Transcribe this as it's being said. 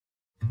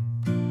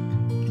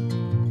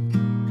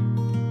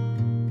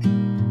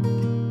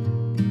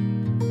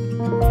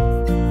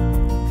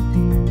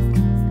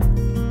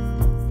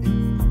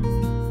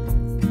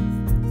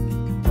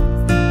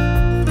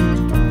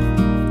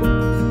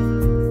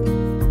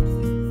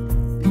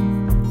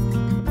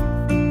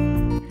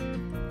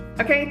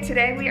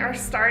today we are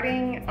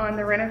starting on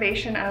the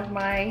renovation of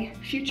my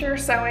future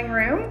sewing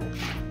room.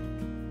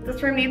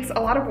 This room needs a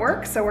lot of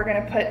work, so we're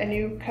gonna put a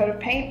new coat of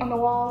paint on the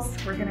walls.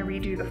 We're gonna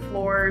redo the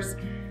floors.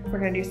 We're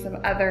gonna do some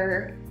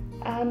other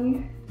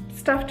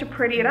stuff to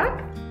pretty it up.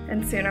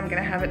 And soon I'm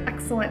gonna have an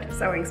excellent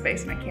sewing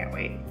space and I can't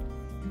wait.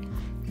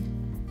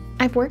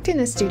 I've worked in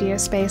this studio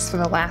space for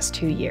the last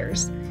 2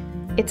 years.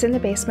 It's in the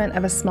basement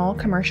of a small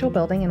commercial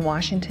building in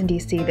Washington,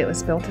 D.C. that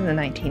was built in the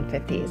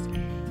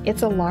 1950s.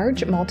 It's a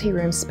large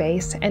multi-room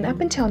space, and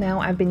up until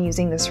now I've been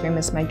using this room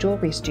as my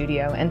jewelry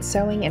studio and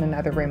sewing in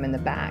another room in the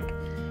back.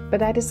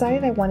 But I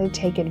decided I wanted to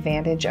take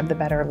advantage of the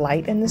better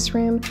light in this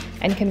room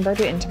and convert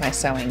it into my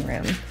sewing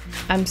room.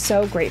 I'm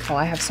so grateful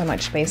I have so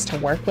much space to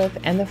work with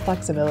and the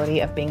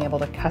flexibility of being able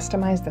to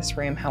customize this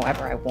room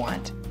however I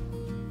want.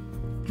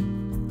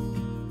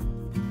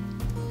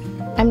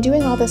 I'm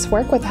doing all this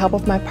work with the help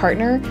of my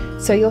partner,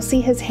 so you'll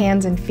see his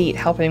hands and feet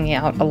helping me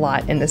out a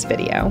lot in this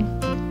video.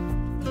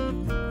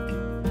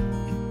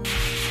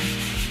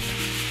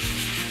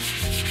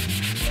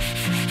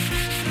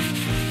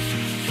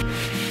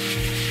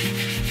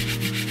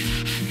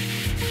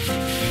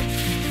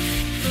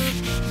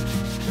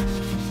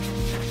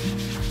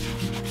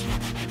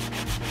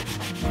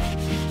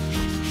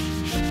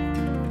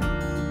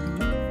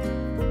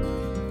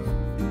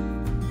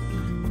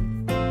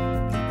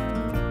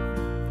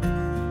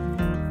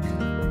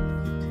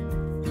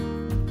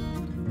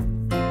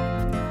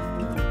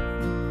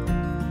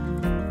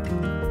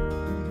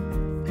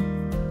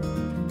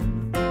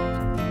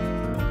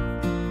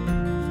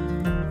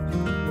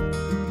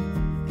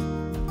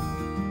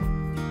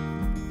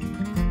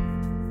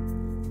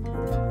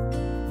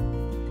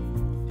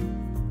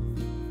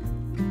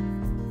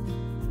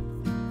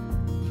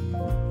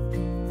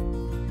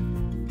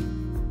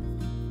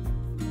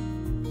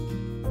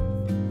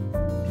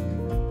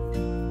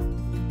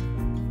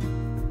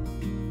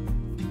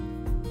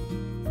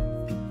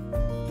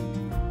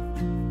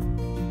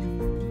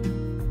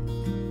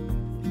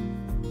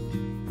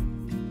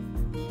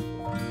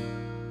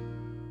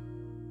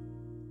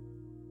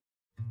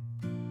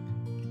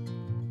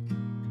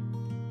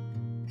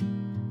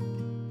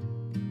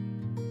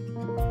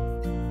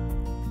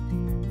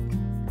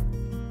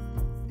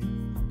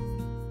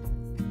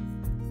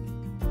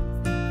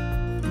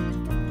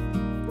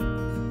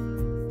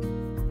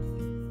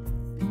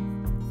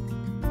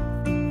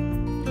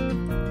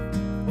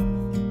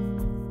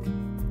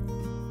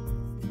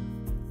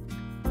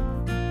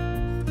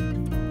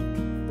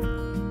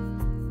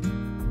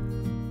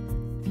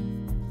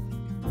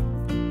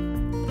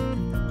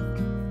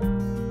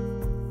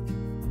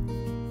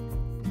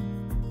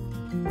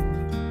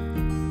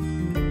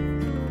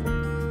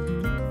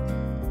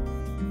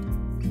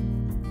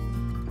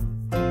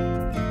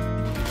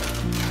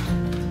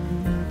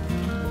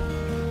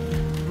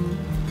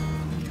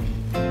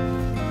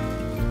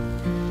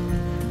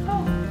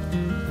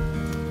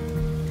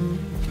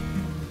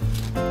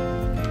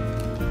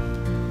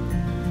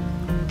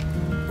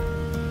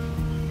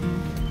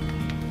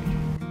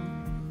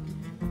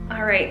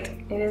 All right,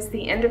 it is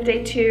the end of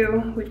day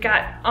 2. We've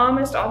got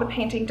almost all the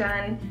painting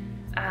done.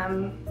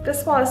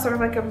 This wall is sort of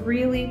like a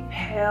really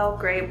pale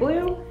gray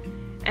blue,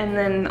 and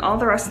then all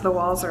the rest of the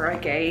walls are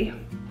like a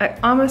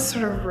almost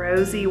sort of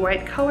rosy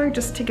white color,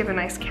 just to give a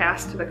nice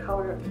cast to the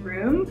color of the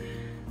room.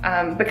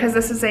 Because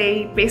this is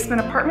a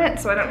basement apartment,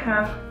 so I don't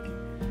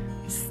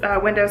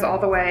have windows all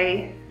the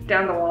way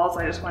down the walls.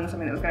 I just wanted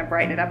something that was gonna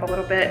brighten it up a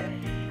little bit.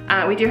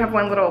 We do have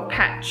one little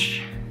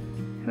patch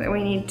that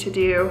we need to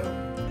do.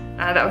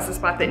 That was the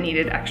spot that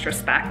needed extra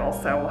spackle,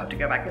 so we'll have to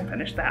go back and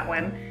finish that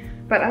one.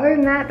 But other than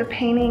that, the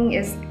painting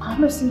is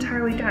almost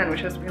entirely done,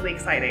 which is really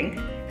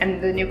exciting.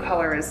 And the new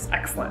color is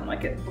excellent,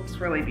 like it looks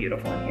really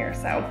beautiful in here.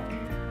 So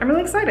I'm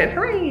really excited,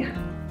 hooray!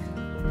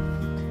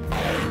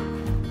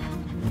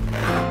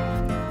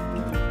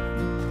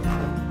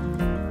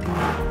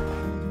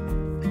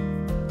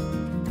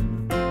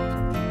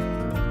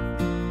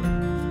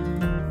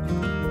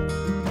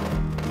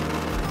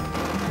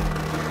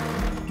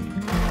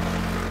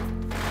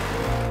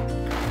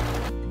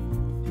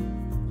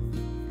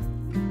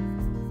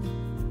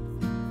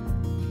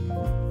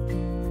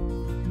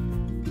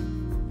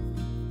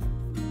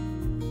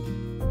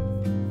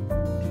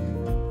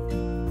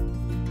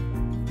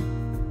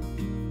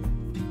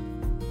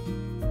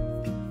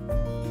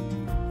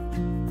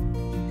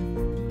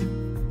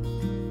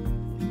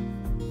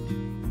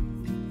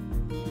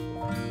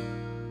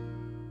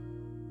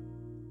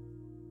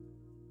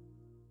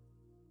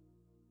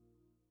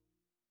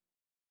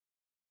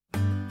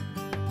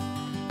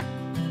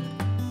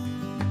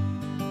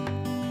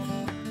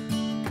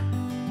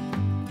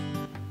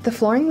 The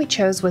flooring we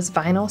chose was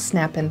vinyl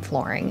snap-in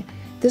flooring.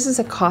 This is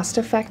a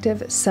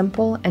cost-effective,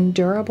 simple, and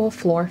durable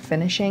floor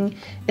finishing,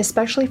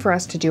 especially for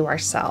us to do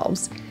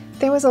ourselves.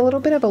 There was a little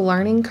bit of a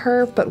learning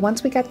curve, but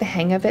once we got the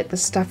hang of it, the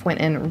stuff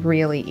went in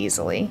really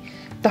easily.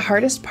 The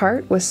hardest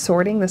part was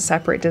sorting the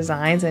separate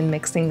designs and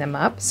mixing them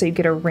up so you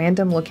get a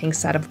random looking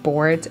set of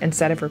boards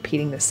instead of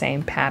repeating the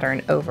same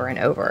pattern over and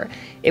over.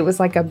 It was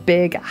like a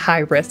big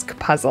high-risk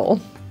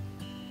puzzle.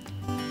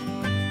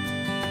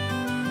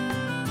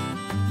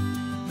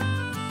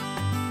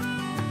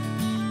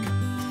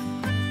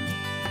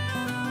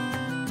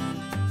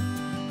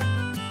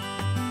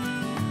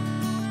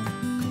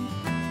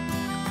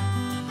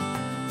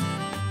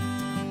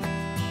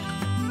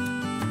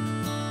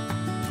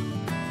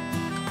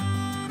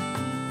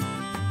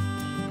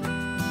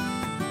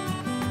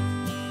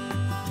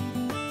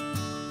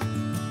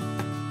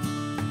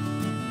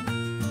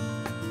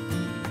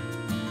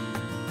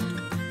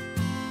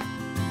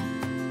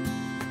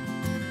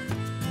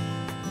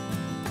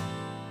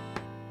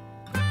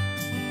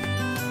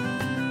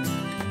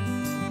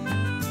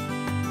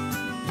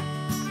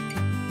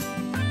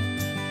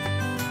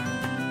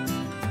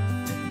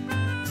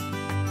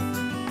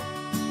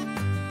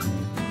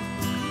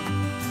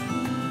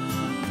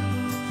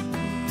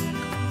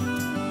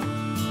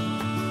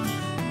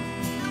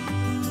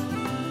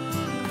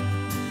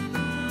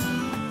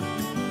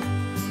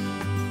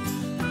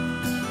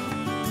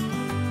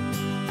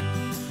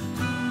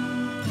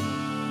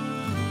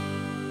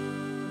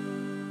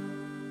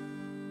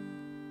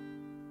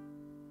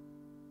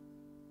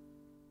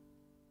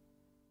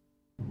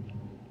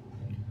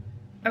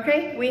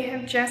 Okay, we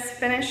have just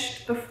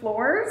finished the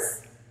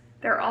floors.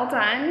 They're all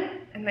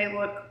done and they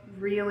look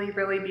really,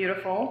 really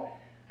beautiful.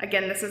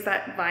 Again, this is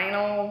that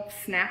vinyl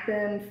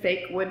snap-in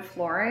fake wood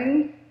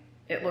flooring.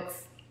 It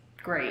looks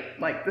great.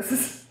 Like, this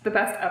is the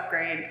best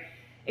upgrade.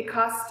 It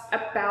cost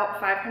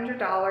about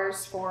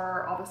 $500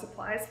 for all the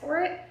supplies for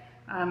it.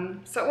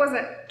 So it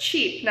wasn't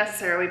cheap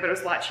necessarily, but it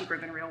was a lot cheaper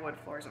than real wood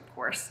floors, of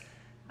course.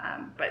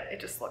 But it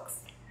just looks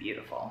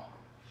beautiful.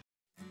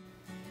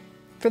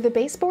 For the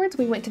baseboards,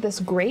 we went to this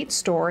great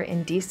store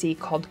in DC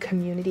called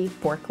Community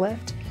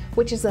Forklift,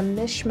 which is a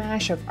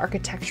mishmash of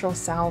architectural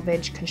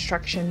salvage,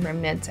 construction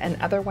remnants,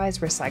 and otherwise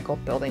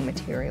recycled building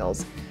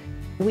materials.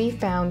 We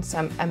found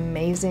some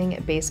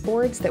amazing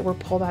baseboards that were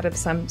pulled out of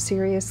some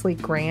seriously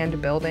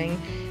grand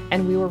building,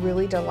 and we were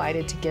really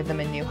delighted to give them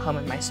a new home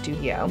in my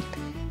studio.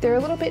 They're a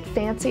little bit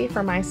fancy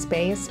for my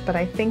space, but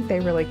I think they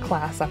really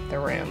class up the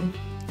room.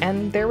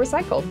 And they're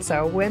recycled,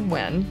 so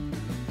win-win.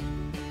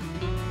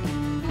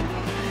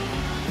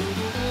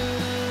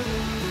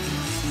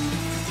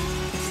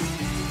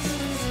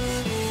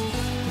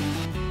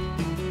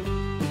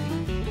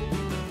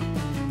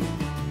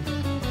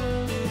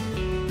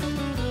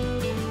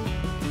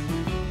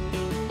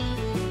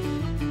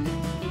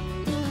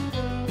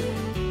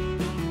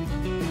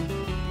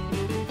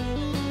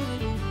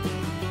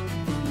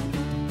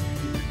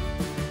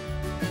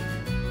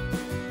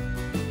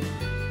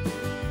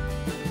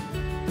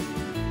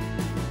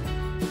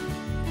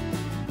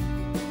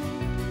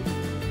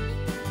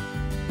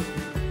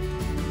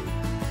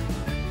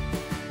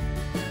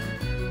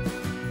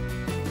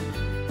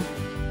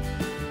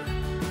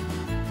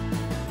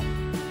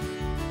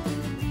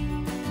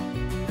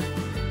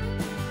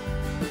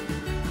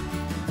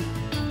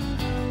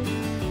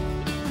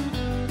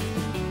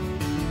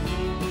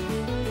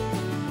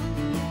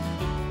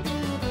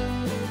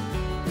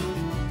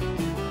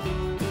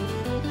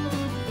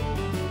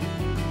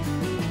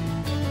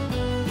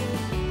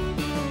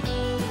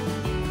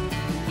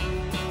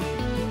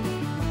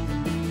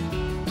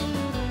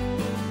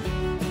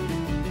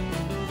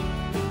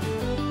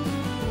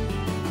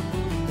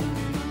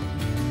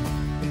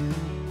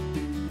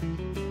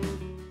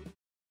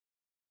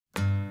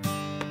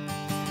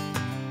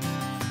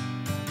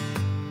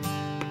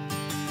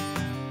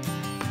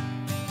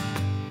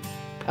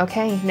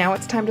 Okay, now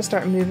it's time to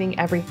start moving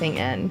everything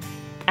in.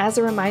 As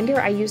a reminder,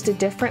 I used a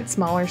different,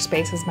 smaller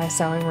space as my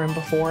sewing room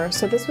before,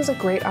 so this was a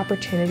great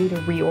opportunity to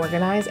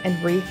reorganize and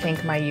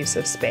rethink my use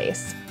of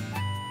space.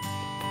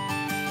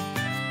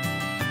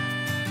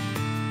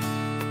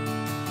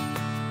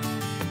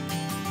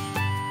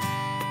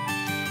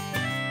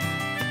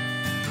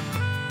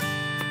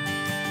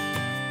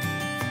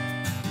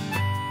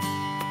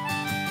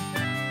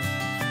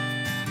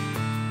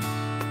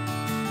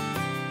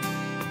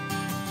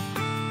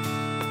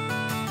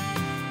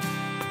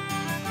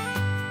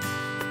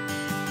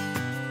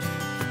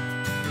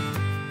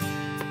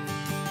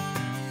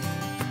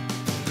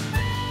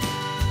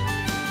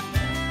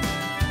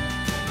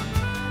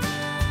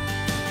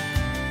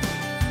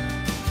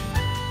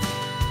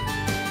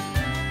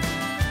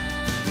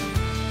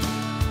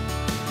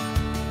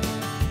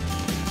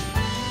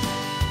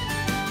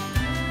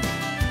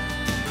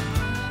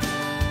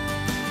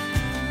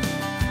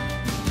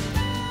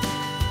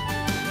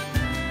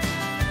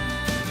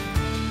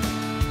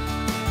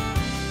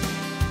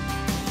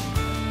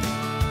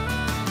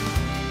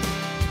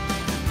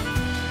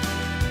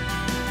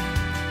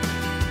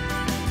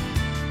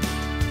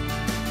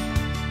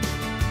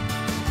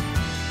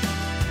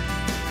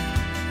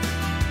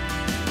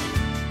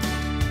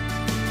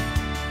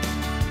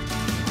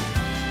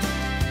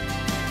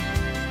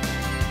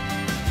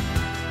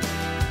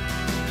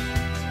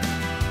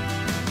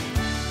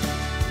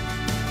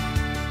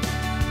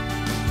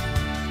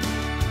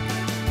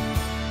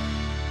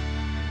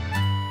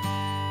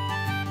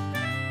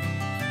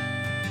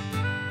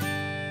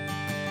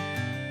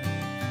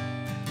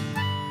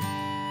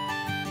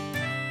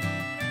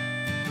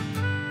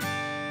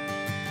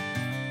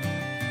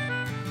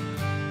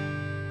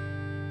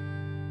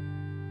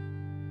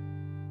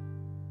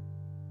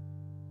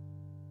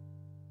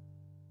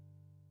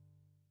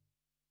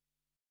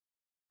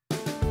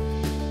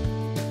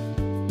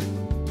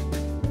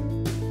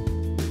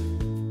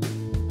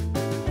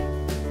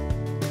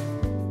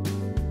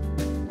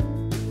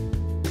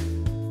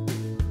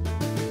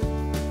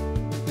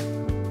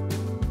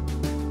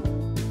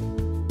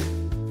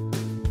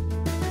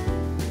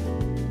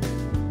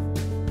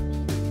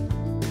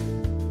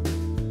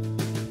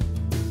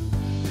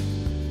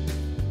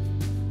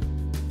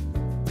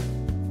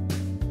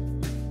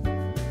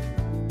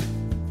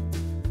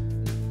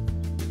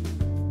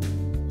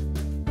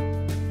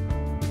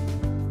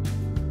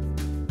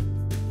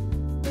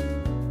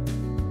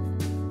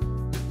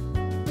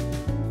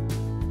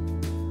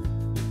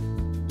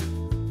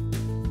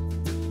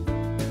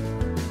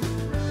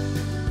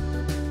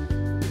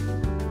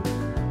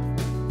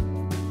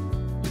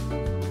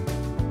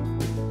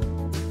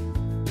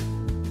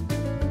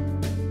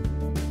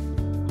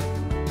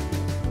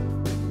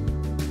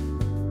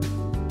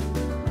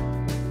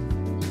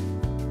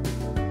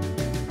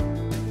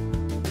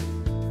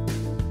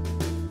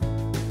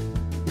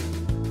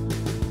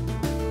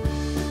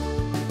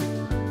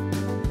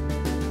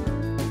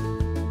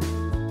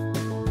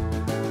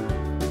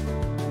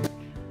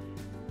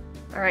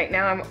 right,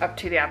 now I'm up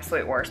to the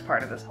absolute worst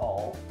part of this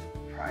whole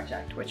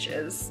project, which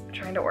is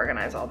trying to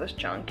organize all this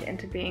junk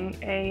into being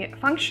a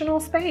functional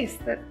space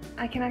that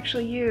I can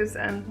actually use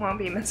and won't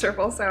be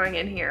miserable sewing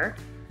in here.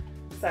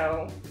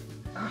 So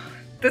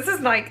this is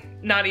like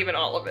not even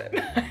all of it.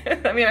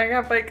 I mean, I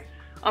have like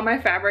all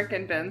my fabric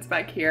and bins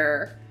back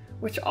here,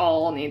 which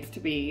all needs to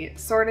be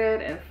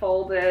sorted and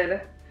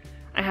folded.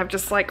 I have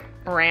just like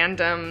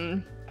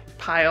random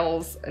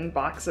piles and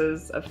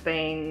boxes of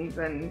things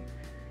and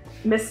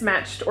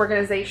mismatched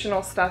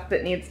organizational stuff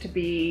that needs to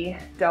be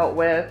dealt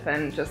with,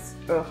 and just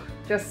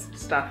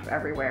stuff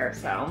everywhere.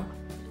 So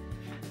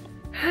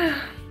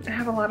I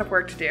have a lot of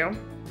work to do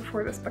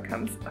before this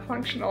becomes a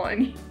functional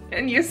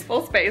and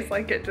useful space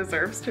like it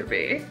deserves to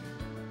be.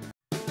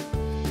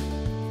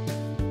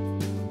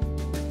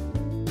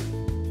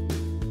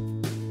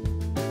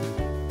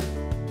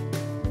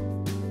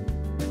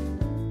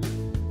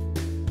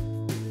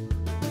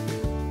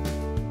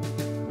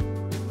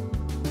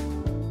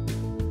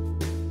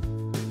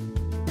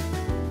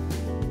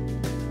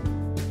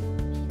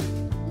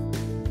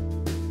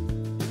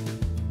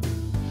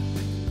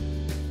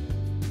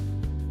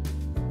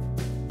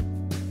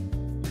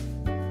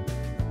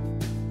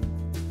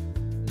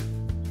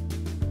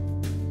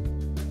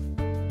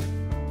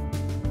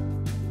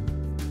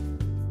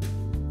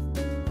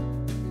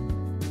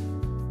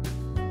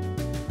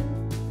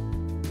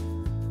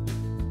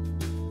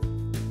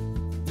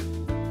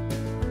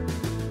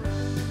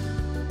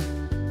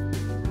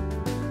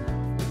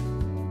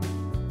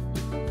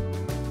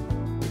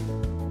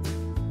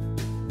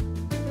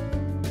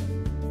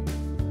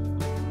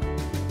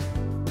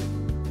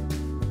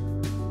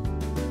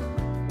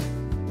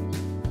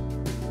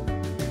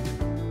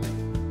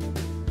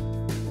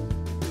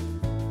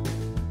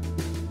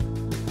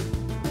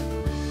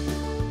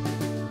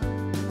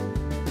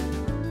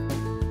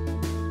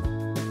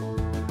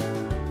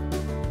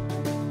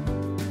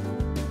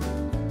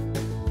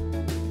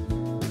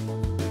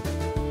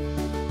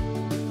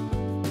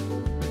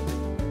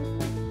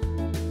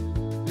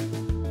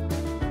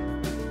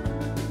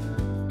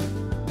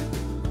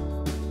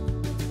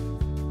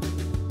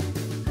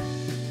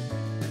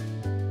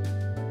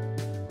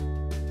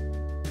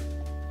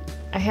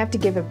 I have to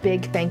give a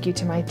big thank you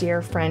to my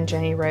dear friend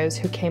Jenny Rose,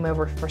 who came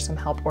over for some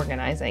help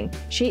organizing.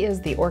 She is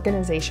the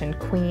organization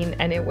queen,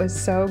 and it was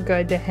so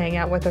good to hang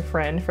out with a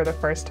friend for the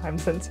first time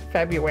since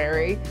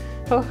February.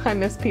 Oh, I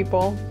miss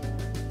people.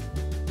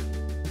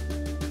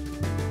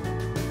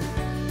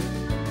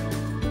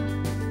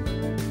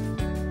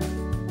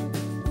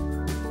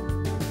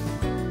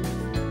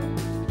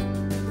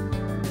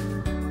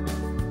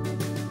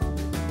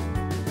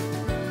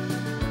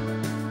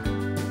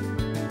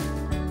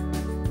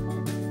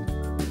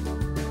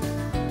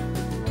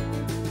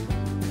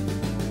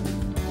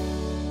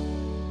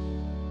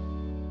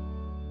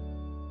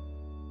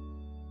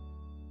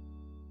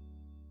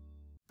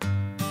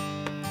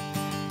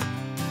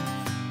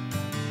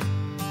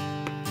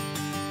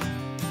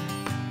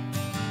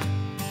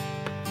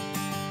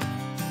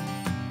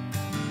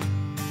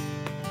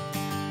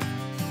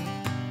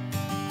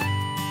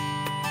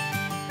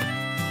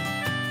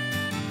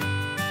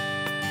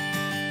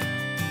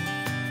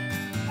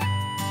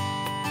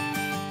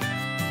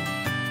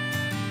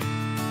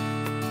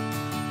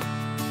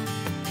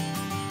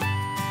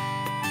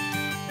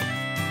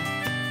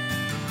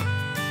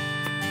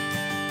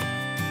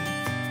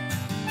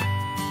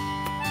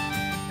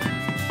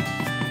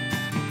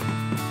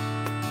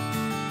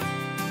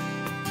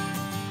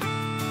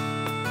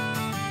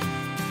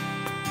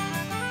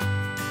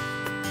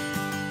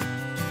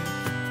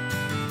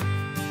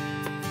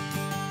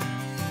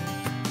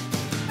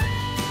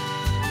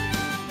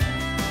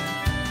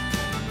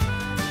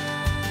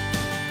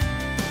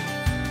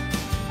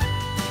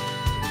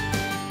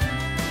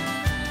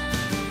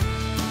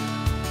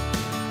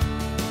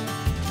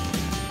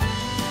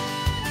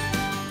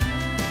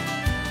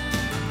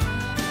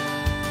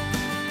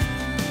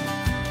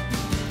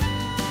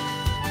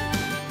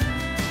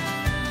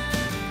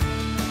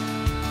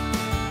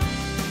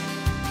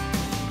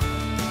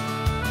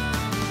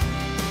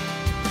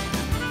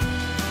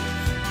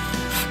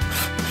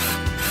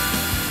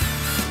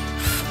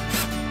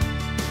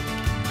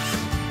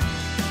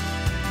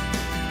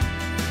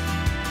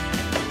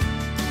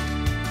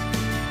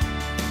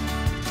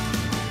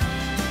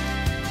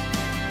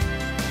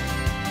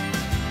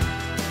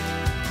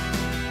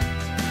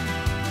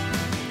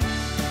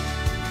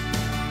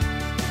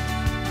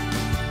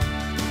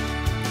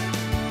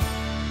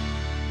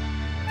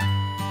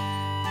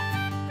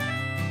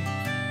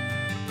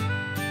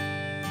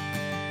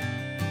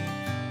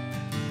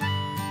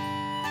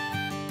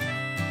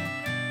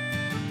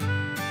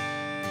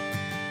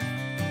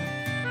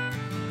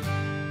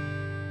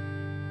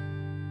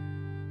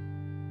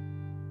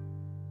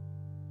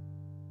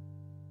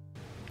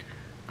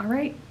 All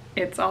right,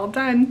 it's all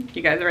done.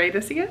 You guys ready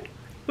to see it?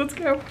 Let's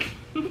go.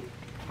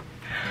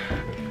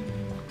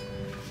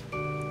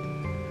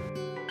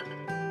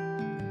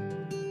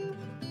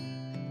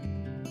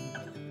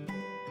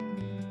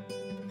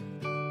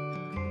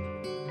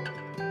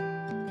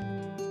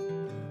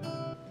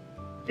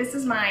 This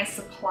is my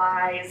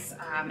supplies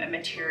and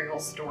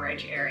materials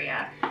storage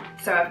area.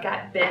 So I've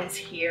got bins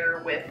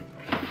here with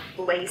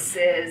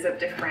laces of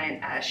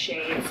different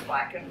shades,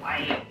 black and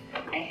white.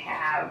 I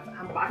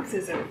have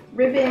boxes of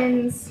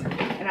ribbons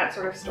and that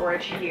sort of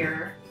storage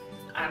here.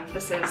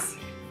 This is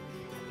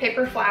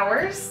paper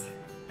flowers.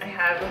 I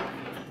have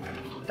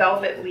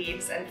velvet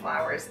leaves and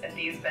flowers in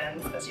these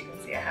bins. As you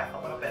can see, I have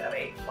a little bit of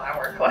a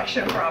flower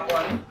collection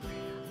problem.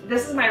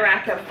 This is my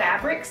rack of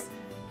fabrics.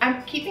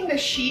 I'm keeping the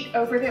sheet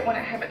over it when I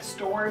have it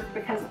stored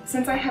because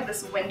since I have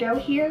this window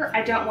here,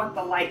 I don't want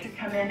the light to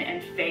come in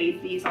and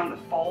fade these on the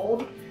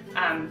fold.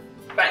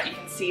 But you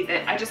can see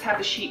that I just have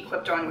the sheet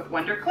clipped on with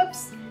Wonder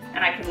Clips,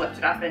 and I can lift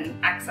it up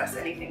and access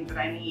anything that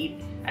I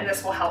need. And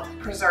this will help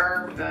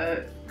preserve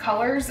the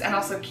colors and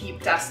also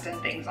keep dust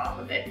and things off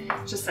of it.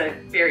 It's just a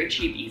very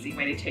cheap, easy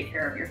way to take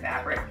care of your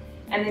fabric.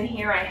 And then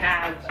here I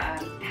have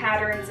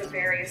patterns of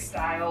various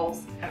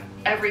styles,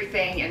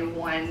 everything in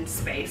one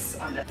space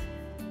on this.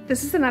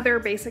 This is another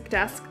basic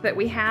desk that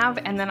we have,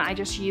 and then I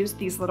just used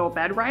these little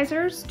bed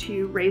risers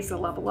to raise the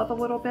level up a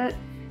little bit.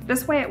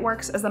 This way it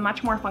works as a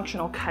much more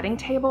functional cutting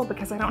table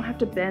because I don't have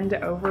to bend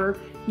over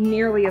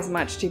nearly as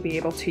much to be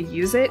able to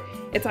use it.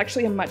 It's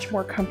actually a much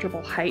more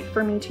comfortable height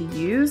for me to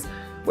use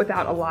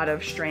without a lot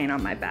of strain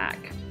on my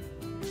back.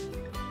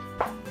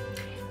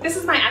 This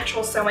is my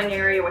actual sewing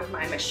area with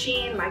my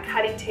machine, my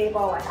cutting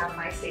table. I have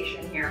my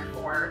station here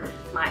for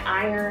my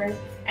iron.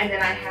 And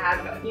then I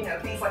have, you know,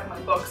 things like my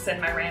books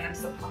and my random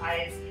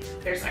supplies.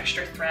 There's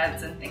extra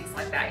threads and things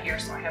like that here.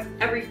 So I have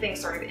everything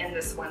sort of in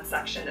this one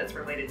section that's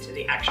related to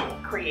the actual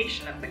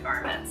creation of the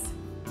garments.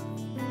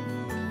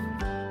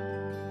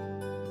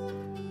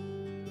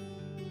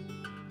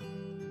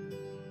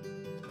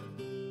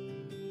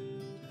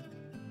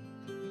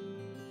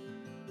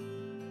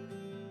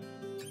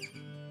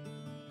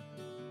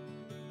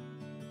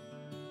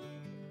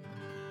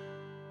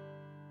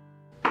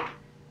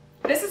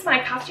 This is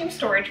my costume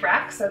storage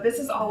rack. So this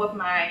is all of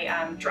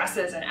my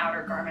dresses and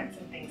outer garments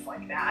and things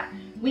like that.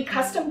 We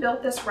custom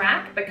built this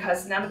rack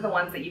because none of the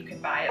ones that you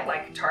can buy at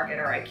like Target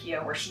or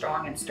IKEA were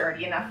strong and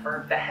sturdy enough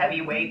for the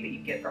heavy weight that you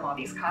get from all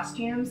these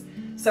costumes.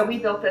 So we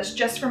built this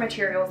just for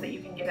materials that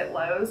you can get at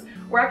Lowe's.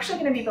 We're actually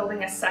going to be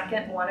building a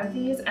second one of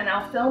these, and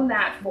I'll film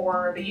that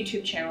for the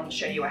YouTube channel to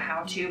show you a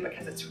how-to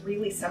because it's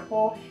really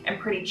simple and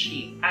pretty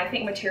cheap. I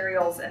think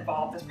materials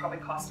involved this probably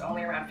cost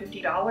only around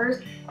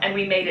 $50, and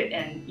we made it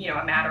in, you know,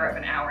 a matter of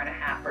an hour and a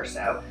half or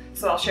so.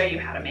 So I'll show you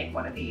how to make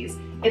one of these.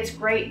 It's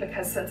great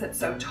because since it's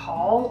so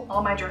tall,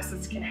 all my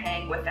dresses can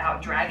hang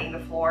without dragging the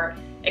floor,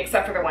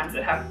 except for the ones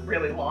that have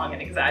really long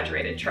and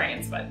exaggerated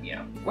trains, but you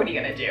know, what are you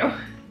gonna do?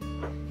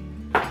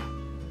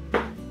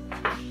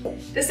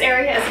 This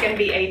area is going to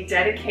be a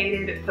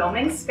dedicated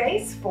filming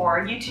space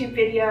for YouTube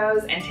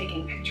videos and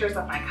taking pictures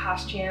of my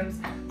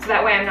costumes. So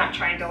that way I'm not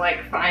trying to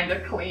like find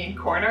a clean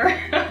corner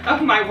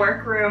of my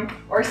workroom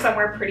or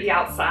somewhere pretty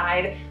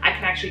outside. I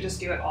can actually just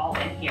do it all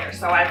in here.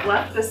 So I've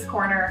left this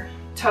corner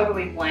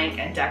totally blank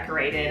and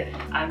decorated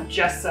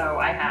just so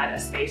I had a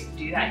space to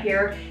do that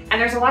here.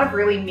 And there's a lot of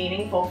really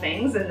meaningful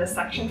things in this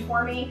section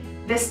for me.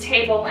 This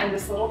table and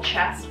this little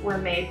chest were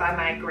made by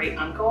my great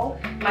uncle.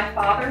 My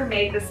father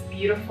made this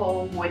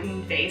beautiful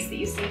wooden vase that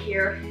you see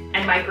here,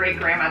 and my great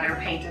grandmother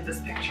painted this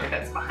picture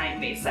that's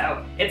behind me.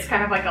 So it's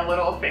kind of like a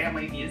little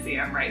family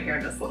museum right here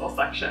in this little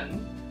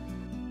section.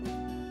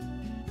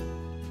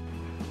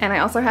 And I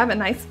also have a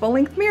nice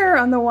full-length mirror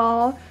on the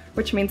wall,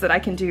 which means that I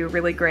can do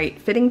really great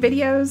fitting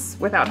videos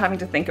without having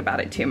to think about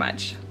it too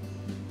much.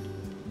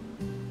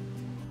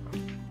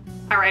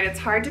 All right, it's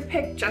hard to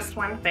pick just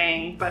one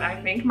thing, but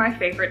I think my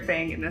favorite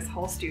thing in this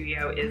whole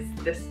studio is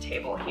this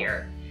table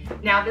here.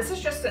 Now, this is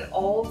just an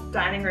old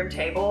dining room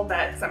table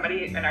that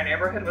somebody in our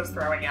neighborhood was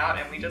throwing out,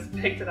 and we just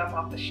picked it up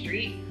off the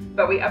street,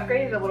 but we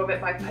upgraded a little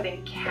bit by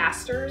putting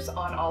casters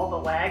on all the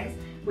legs,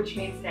 which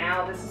means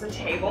now this is a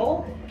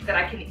table that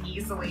I can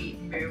easily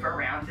move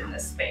around in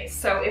this space.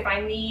 So if I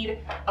need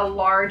a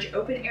large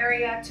open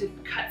area to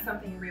cut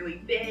something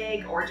really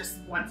big or just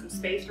want some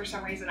space for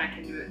some reason, I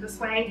can do it this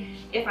way.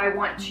 If I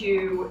want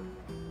to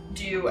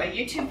do a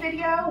YouTube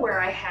video where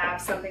I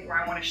have something where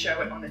I want to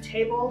show it on the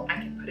table, I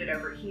can put it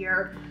over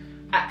here.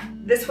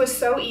 This was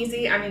so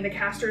easy. I mean, the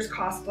casters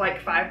cost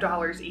like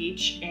 $5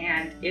 each,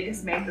 and it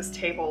has made this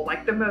table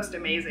like the most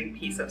amazing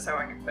piece of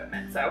sewing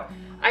equipment. So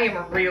I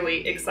am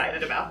really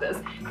excited about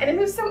this, and it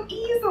moves so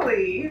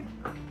easily.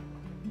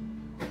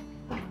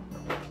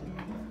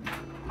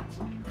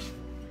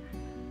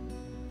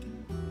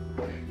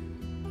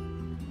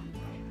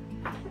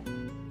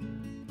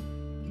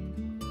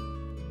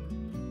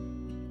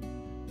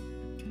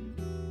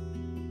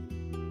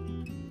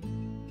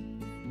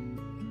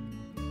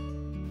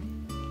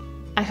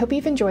 I hope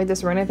you've enjoyed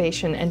this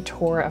renovation and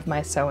tour of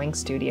my sewing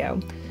studio.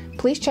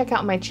 Please check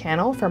out my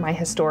channel for my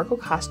historical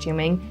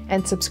costuming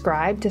and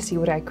subscribe to see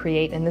what I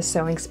create in this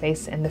sewing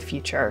space in the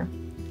future.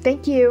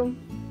 Thank you!